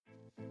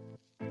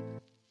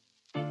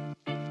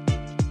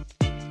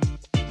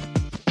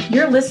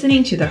You're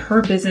listening to the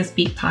Her Business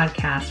Beat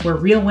podcast, where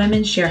real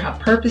women share how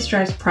purpose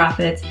drives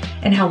profits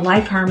and how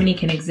life harmony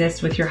can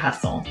exist with your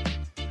hustle.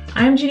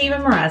 I'm Geneva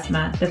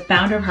Maresma, the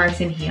founder of Hearts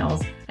and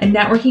Heels, a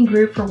networking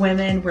group for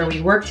women where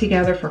we work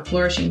together for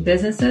flourishing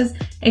businesses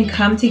and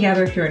come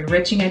together through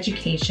enriching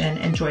education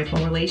and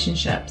joyful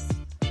relationships.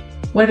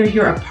 Whether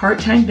you're a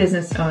part-time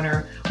business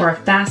owner or a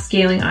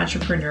fast-scaling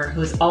entrepreneur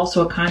who is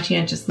also a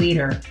conscientious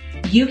leader,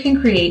 you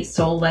can create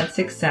soul-led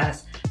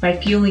success by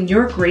fueling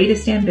your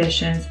greatest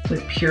ambitions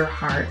with pure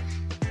heart.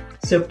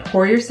 So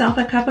pour yourself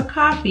a cup of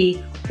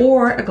coffee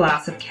or a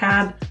glass of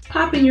cab,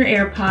 pop in your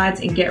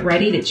AirPods, and get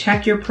ready to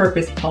check your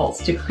purpose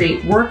pulse to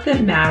create work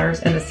that matters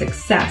and the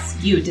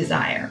success you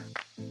desire.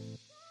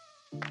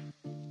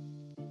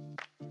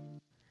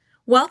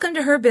 Welcome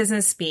to Her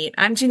Business Beat.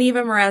 I'm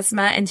Geneva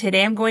Maresma, and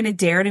today I'm going to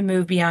dare to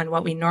move beyond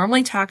what we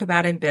normally talk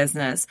about in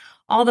business,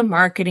 all the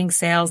marketing,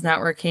 sales,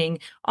 networking,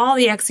 all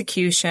the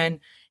execution,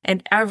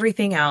 and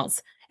everything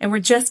else. And we're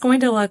just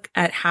going to look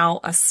at how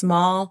a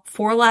small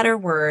four-letter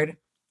word,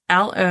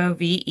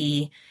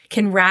 LOVE,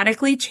 can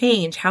radically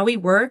change how we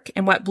work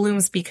and what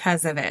blooms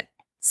because of it.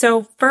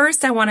 So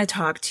first, I want to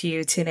talk to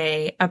you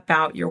today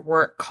about your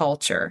work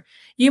culture.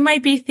 You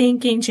might be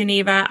thinking,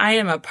 Geneva, I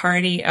am a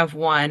party of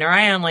one, or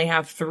I only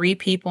have 3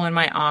 people in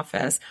my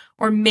office,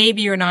 or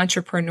maybe you're an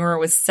entrepreneur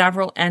with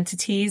several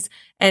entities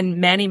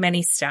and many,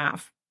 many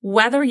staff.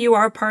 Whether you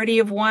are a party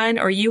of one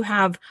or you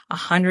have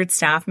 100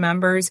 staff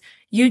members,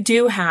 you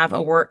do have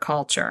a work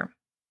culture.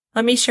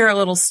 Let me share a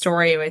little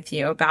story with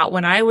you about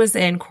when I was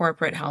in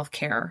corporate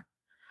healthcare.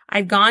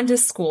 I'd gone to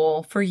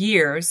school for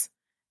years,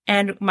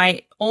 and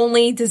my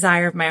only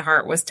desire of my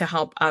heart was to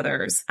help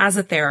others as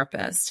a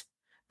therapist.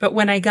 But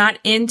when I got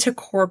into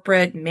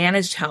corporate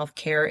managed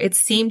healthcare, it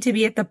seemed to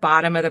be at the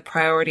bottom of the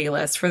priority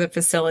list for the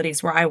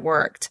facilities where I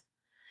worked.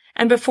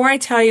 And before I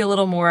tell you a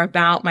little more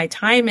about my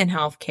time in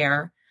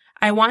healthcare,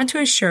 I want to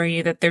assure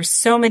you that there's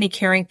so many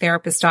caring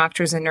therapists,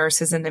 doctors, and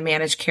nurses in the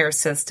managed care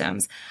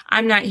systems.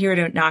 I'm not here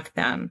to knock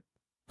them.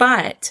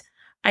 But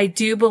I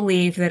do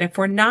believe that if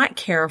we're not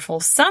careful,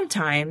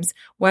 sometimes,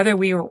 whether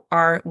we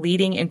are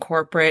leading in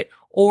corporate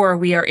or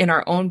we are in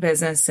our own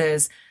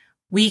businesses,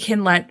 we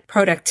can let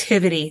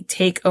productivity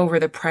take over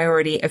the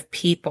priority of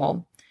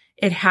people.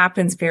 It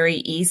happens very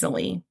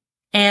easily.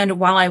 And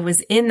while I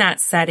was in that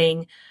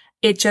setting,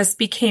 it just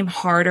became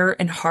harder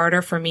and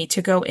harder for me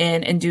to go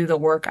in and do the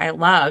work I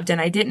loved. And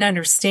I didn't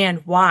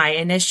understand why.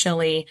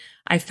 Initially,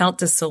 I felt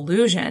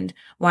disillusioned,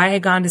 why I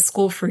had gone to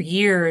school for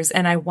years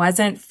and I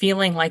wasn't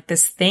feeling like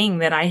this thing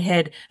that I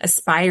had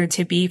aspired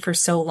to be for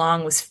so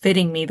long was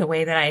fitting me the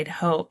way that I had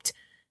hoped.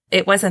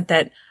 It wasn't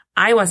that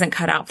I wasn't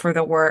cut out for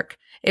the work.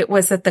 It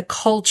was that the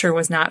culture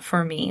was not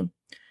for me.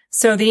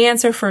 So the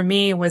answer for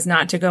me was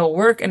not to go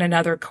work in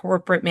another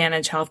corporate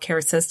managed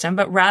healthcare system,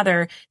 but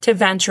rather to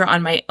venture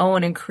on my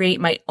own and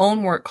create my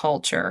own work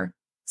culture.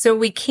 So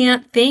we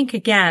can't think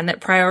again that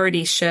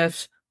priorities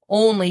shift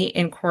only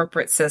in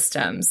corporate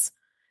systems.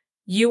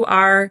 You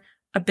are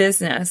a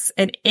business,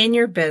 and in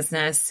your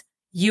business,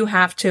 you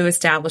have to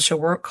establish a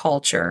work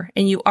culture,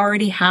 and you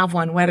already have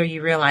one whether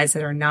you realize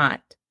it or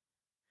not.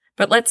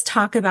 But let's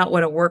talk about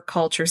what a work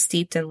culture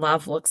steeped in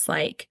love looks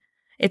like.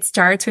 It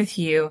starts with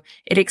you.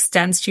 It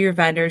extends to your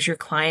vendors, your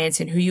clients,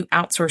 and who you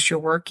outsource your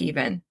work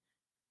even.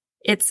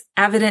 It's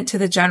evident to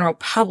the general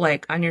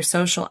public on your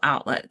social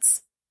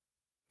outlets.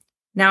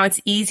 Now,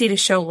 it's easy to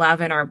show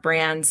love in our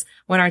brands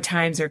when our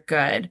times are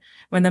good.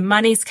 When the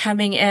money's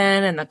coming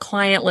in and the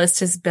client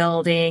list is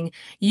building,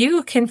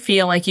 you can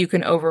feel like you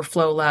can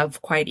overflow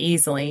love quite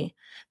easily.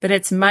 But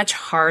it's much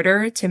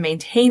harder to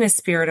maintain a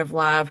spirit of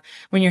love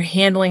when you're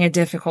handling a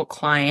difficult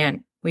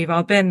client. We've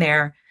all been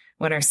there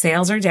when our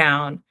sales are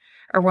down,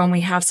 or when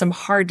we have some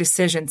hard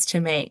decisions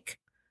to make.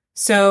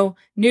 So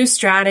new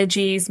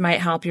strategies might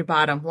help your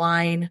bottom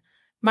line,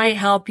 might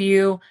help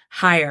you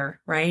hire,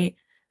 right?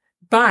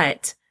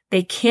 But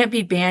they can't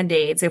be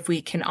Band-Aids if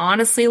we can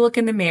honestly look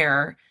in the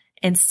mirror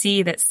and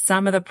see that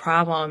some of the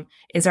problem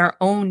is our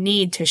own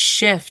need to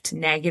shift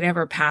negative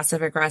or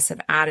passive-aggressive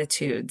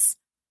attitudes.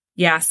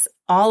 Yes,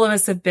 all of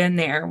us have been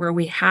there where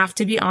we have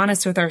to be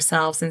honest with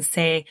ourselves and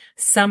say,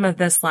 some of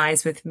this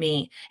lies with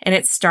me, and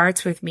it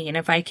starts with me. And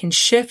if I can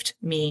shift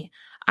me,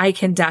 I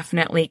can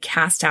definitely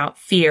cast out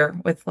fear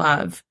with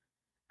love.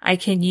 I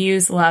can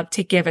use love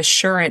to give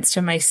assurance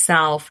to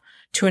myself,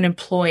 to an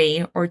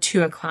employee, or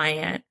to a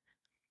client.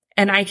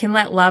 And I can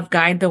let love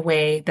guide the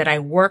way that I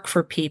work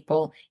for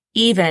people,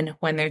 even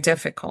when they're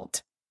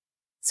difficult.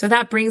 So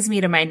that brings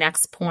me to my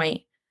next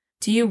point.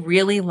 Do you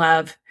really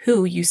love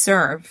who you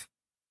serve?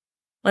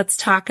 Let's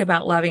talk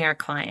about loving our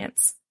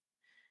clients.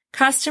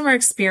 Customer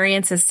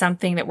experience is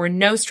something that we're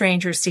no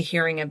strangers to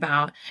hearing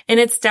about, and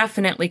it's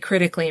definitely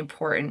critically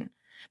important.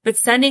 But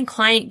sending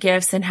client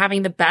gifts and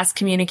having the best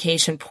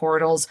communication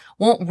portals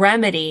won't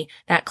remedy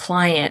that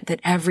client that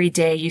every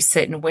day you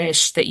sit and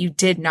wish that you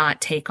did not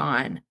take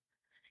on.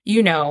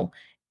 You know,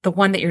 the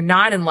one that you're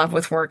not in love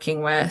with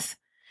working with,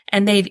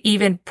 and they've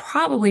even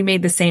probably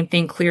made the same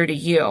thing clear to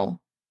you.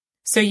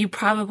 So you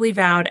probably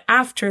vowed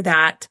after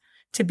that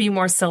to be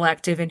more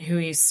selective in who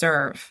you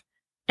serve.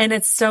 And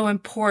it's so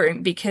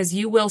important because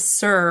you will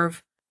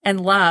serve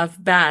and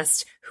love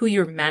best who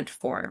you're meant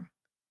for.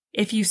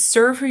 If you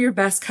serve who you're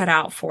best cut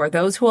out for,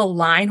 those who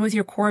align with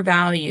your core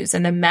values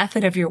and the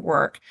method of your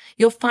work,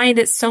 you'll find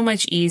it so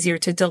much easier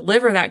to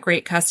deliver that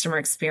great customer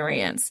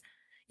experience.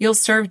 You'll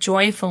serve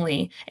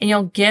joyfully and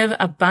you'll give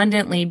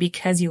abundantly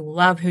because you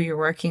love who you're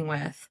working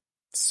with.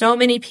 So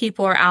many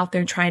people are out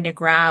there trying to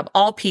grab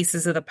all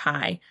pieces of the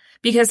pie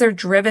because they're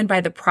driven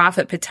by the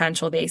profit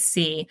potential they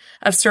see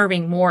of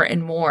serving more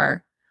and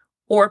more.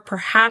 Or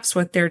perhaps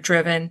what they're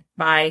driven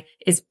by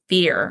is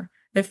fear,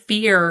 the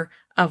fear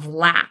of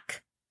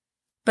lack.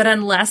 But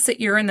unless that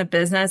you're in the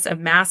business of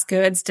mass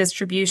goods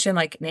distribution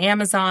like an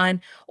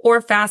Amazon or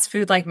fast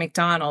food like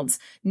McDonald's,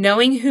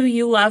 knowing who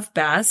you love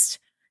best,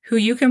 who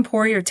you can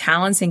pour your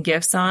talents and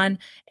gifts on,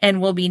 and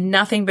will be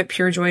nothing but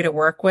pure joy to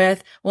work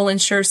with, will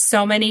ensure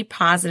so many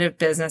positive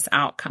business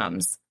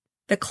outcomes.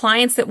 The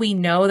clients that we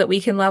know that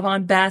we can love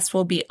on best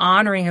will be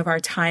honoring of our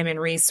time and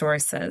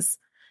resources.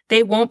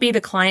 They won't be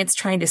the clients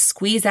trying to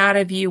squeeze out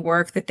of you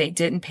work that they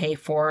didn't pay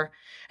for.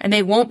 And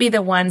they won't be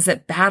the ones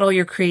that battle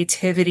your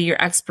creativity,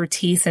 your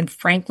expertise, and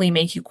frankly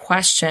make you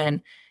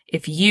question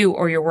if you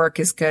or your work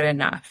is good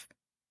enough.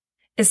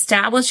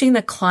 Establishing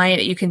the client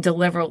that you can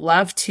deliver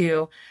love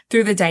to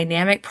through the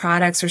dynamic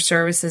products or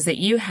services that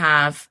you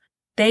have,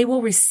 they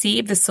will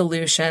receive the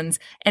solutions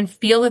and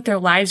feel that their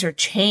lives are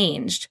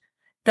changed.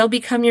 They'll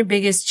become your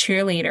biggest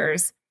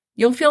cheerleaders.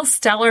 You'll feel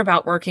stellar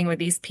about working with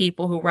these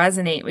people who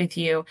resonate with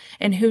you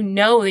and who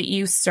know that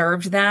you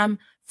served them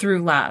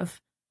through love.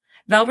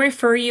 They'll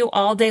refer you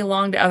all day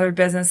long to other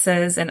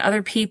businesses and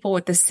other people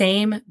with the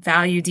same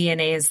value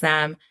DNA as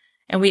them.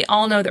 And we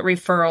all know that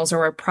referrals are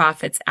where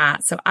profit's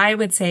at. So I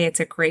would say it's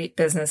a great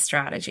business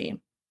strategy.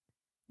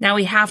 Now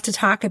we have to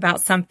talk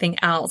about something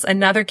else,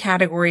 another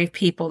category of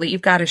people that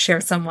you've got to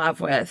share some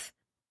love with.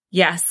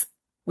 Yes,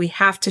 we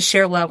have to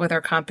share love with our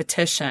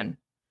competition.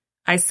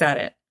 I said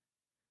it.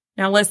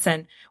 Now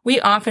listen,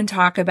 we often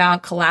talk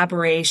about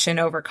collaboration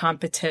over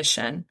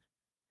competition.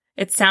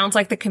 It sounds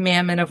like the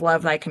commandment of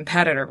love thy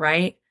competitor,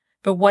 right?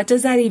 But what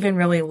does that even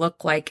really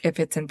look like if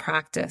it's in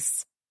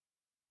practice?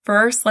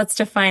 First, let's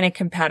define a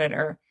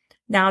competitor.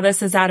 Now,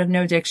 this is out of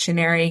no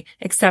dictionary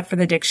except for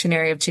the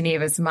Dictionary of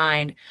Geneva's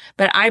Mind,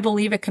 but I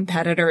believe a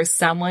competitor is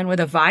someone with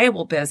a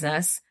viable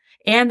business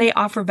and they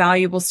offer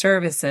valuable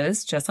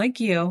services, just like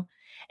you,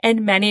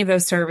 and many of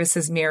those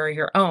services mirror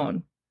your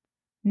own.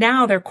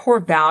 Now, their core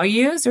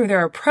values or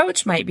their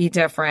approach might be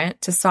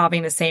different to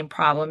solving the same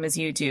problem as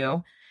you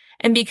do.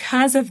 And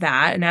because of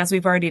that, and as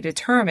we've already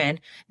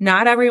determined,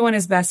 not everyone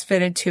is best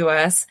fitted to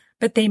us,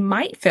 but they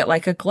might fit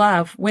like a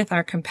glove with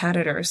our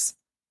competitors.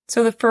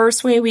 So the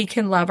first way we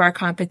can love our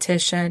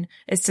competition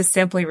is to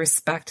simply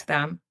respect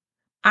them.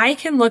 I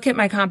can look at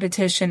my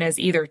competition as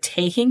either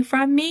taking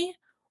from me,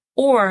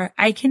 or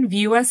I can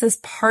view us as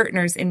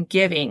partners in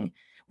giving.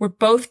 We're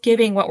both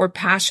giving what we're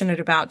passionate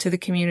about to the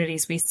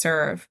communities we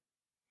serve.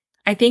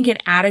 I think an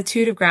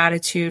attitude of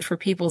gratitude for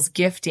people's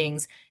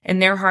giftings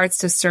and their hearts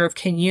to serve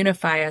can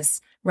unify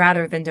us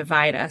rather than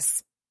divide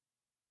us.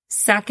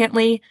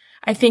 Secondly,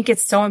 I think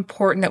it's so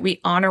important that we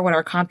honor what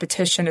our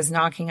competition is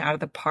knocking out of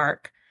the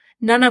park.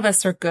 None of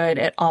us are good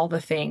at all the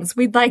things.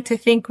 We'd like to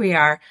think we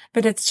are,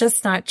 but it's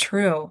just not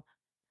true.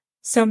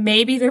 So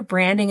maybe their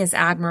branding is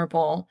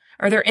admirable,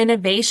 or their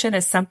innovation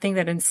is something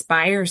that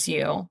inspires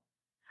you.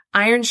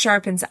 Iron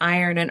sharpens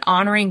iron, and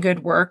honoring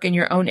good work in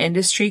your own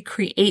industry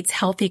creates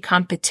healthy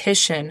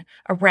competition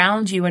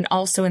around you and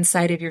also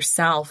inside of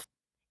yourself.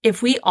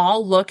 If we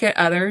all look at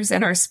others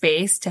in our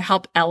space to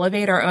help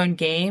elevate our own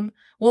game,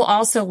 we'll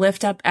also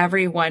lift up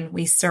everyone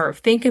we serve.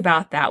 Think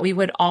about that. We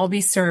would all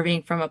be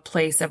serving from a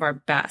place of our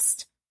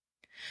best.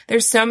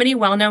 There's so many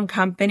well-known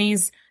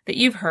companies that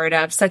you've heard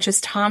of, such as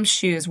Tom's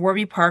Shoes,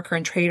 Warby Parker,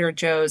 and Trader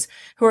Joe's,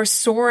 who are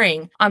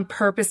soaring on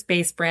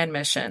purpose-based brand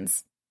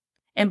missions.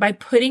 And by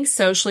putting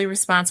socially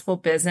responsible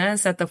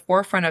business at the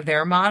forefront of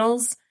their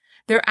models,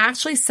 they're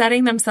actually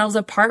setting themselves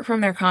apart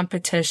from their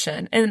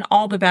competition in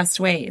all the best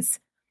ways.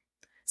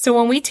 So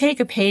when we take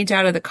a page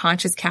out of the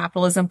conscious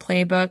capitalism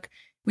playbook,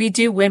 we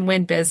do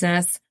win-win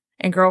business,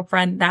 and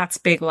girlfriend, that's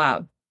big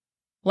love.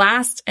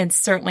 Last and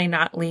certainly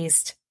not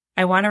least,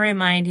 I want to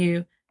remind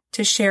you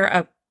to share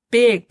a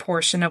big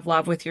portion of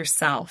love with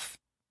yourself.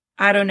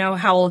 I don't know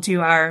how old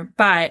you are,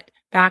 but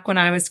back when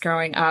I was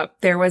growing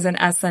up, there was an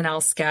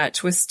SNL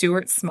sketch with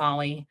Stuart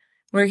Smalley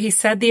where he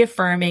said the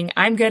affirming,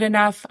 "I'm good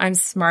enough, I'm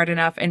smart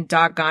enough, and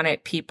doggone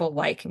it, people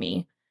like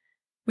me."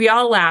 We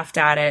all laughed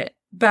at it,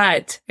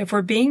 but if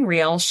we're being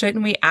real,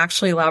 shouldn't we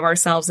actually love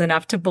ourselves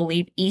enough to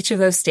believe each of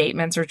those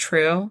statements are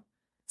true?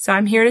 So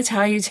I'm here to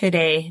tell you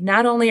today,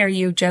 not only are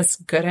you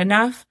just good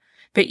enough,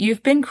 but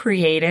you've been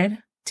created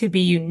to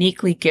be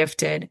uniquely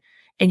gifted,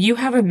 and you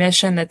have a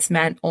mission that's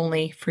meant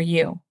only for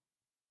you.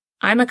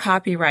 I'm a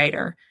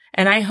copywriter,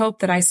 and I hope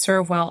that I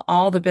serve well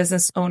all the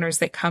business owners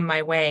that come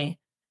my way.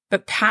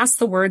 But past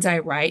the words I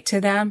write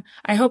to them,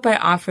 I hope I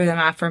offer them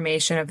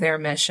affirmation of their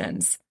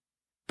missions.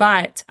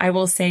 But I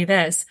will say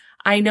this,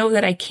 I know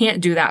that I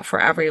can't do that for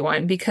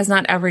everyone because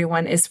not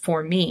everyone is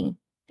for me,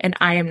 and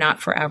I am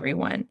not for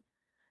everyone.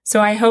 So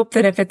I hope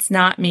that if it's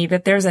not me,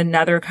 that there's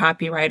another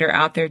copywriter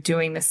out there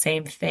doing the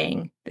same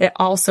thing that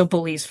also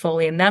believes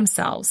fully in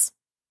themselves.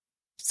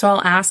 So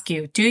I'll ask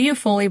you, do you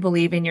fully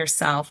believe in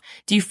yourself?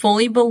 Do you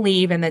fully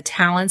believe in the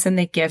talents and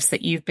the gifts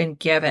that you've been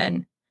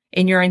given,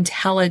 in your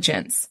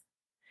intelligence,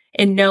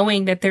 in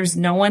knowing that there's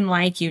no one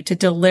like you to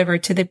deliver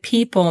to the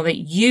people that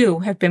you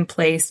have been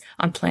placed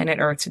on planet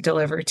Earth to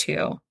deliver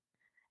to?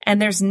 And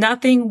there's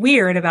nothing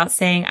weird about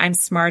saying I'm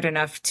smart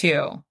enough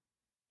too.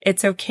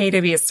 It's okay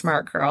to be a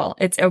smart girl.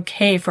 It's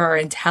okay for our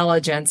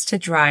intelligence to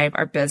drive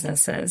our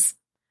businesses.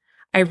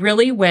 I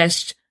really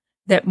wished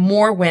that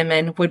more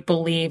women would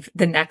believe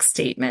the next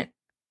statement.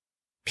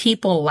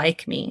 People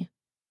like me.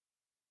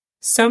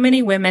 So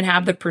many women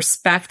have the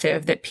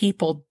perspective that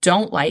people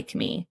don't like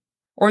me,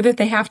 or that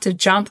they have to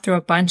jump through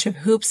a bunch of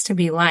hoops to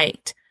be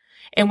liked.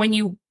 And when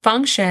you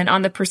function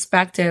on the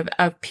perspective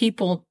of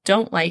people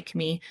don't like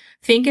me,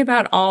 think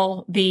about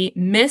all the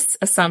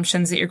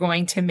misassumptions that you're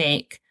going to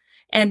make.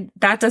 And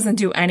that doesn't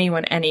do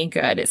anyone any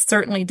good. It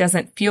certainly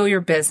doesn't fuel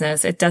your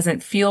business. It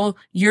doesn't fuel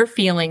your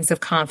feelings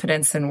of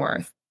confidence and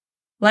worth.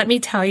 Let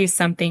me tell you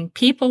something.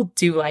 People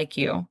do like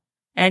you.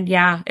 And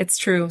yeah, it's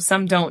true.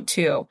 Some don't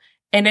too.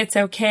 And it's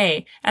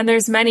okay. And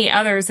there's many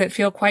others that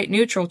feel quite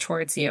neutral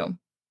towards you.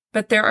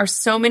 But there are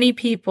so many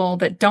people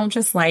that don't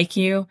just like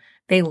you.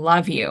 They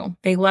love you.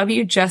 They love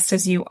you just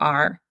as you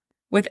are,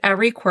 with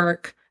every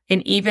quirk.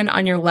 And even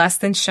on your less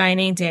than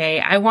shining day,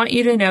 I want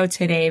you to know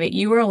today that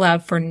you are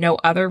loved for no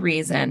other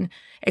reason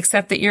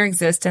except that your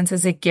existence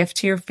is a gift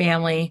to your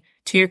family,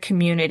 to your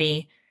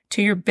community,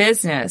 to your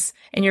business.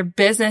 And your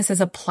business is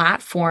a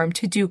platform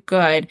to do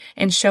good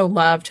and show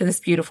love to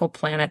this beautiful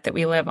planet that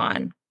we live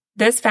on.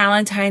 This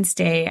Valentine's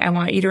Day, I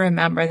want you to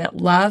remember that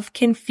love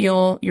can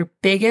fuel your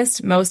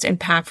biggest, most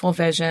impactful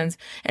visions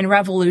and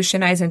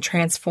revolutionize and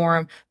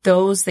transform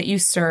those that you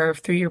serve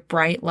through your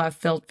bright,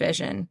 love-filled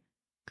vision.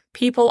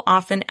 People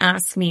often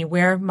ask me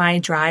where my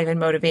drive and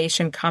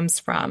motivation comes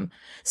from.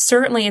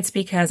 Certainly it's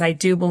because I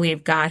do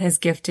believe God has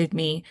gifted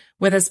me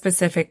with a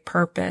specific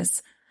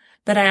purpose.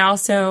 But I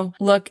also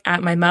look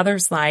at my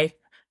mother's life,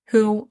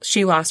 who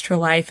she lost her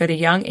life at a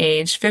young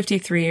age,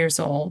 53 years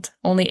old,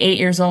 only 8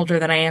 years older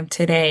than I am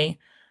today.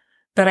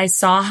 But I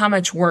saw how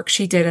much work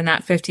she did in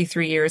that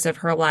 53 years of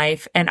her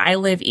life, and I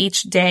live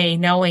each day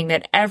knowing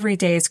that every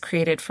day is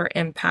created for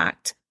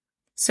impact.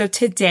 So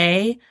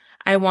today,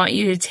 I want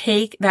you to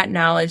take that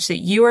knowledge that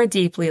you are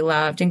deeply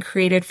loved and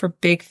created for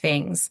big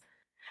things.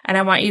 And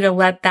I want you to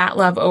let that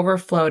love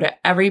overflow to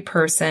every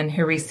person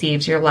who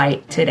receives your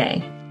light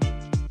today.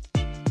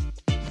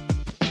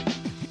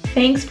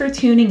 Thanks for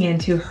tuning in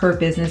to Her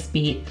Business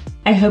Beat.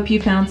 I hope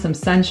you found some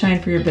sunshine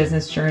for your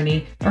business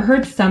journey or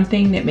heard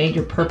something that made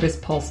your purpose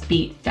pulse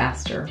beat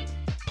faster.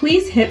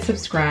 Please hit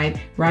subscribe,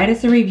 write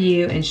us a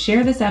review, and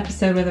share this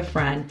episode with a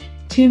friend.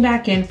 Tune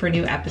back in for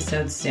new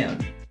episodes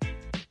soon.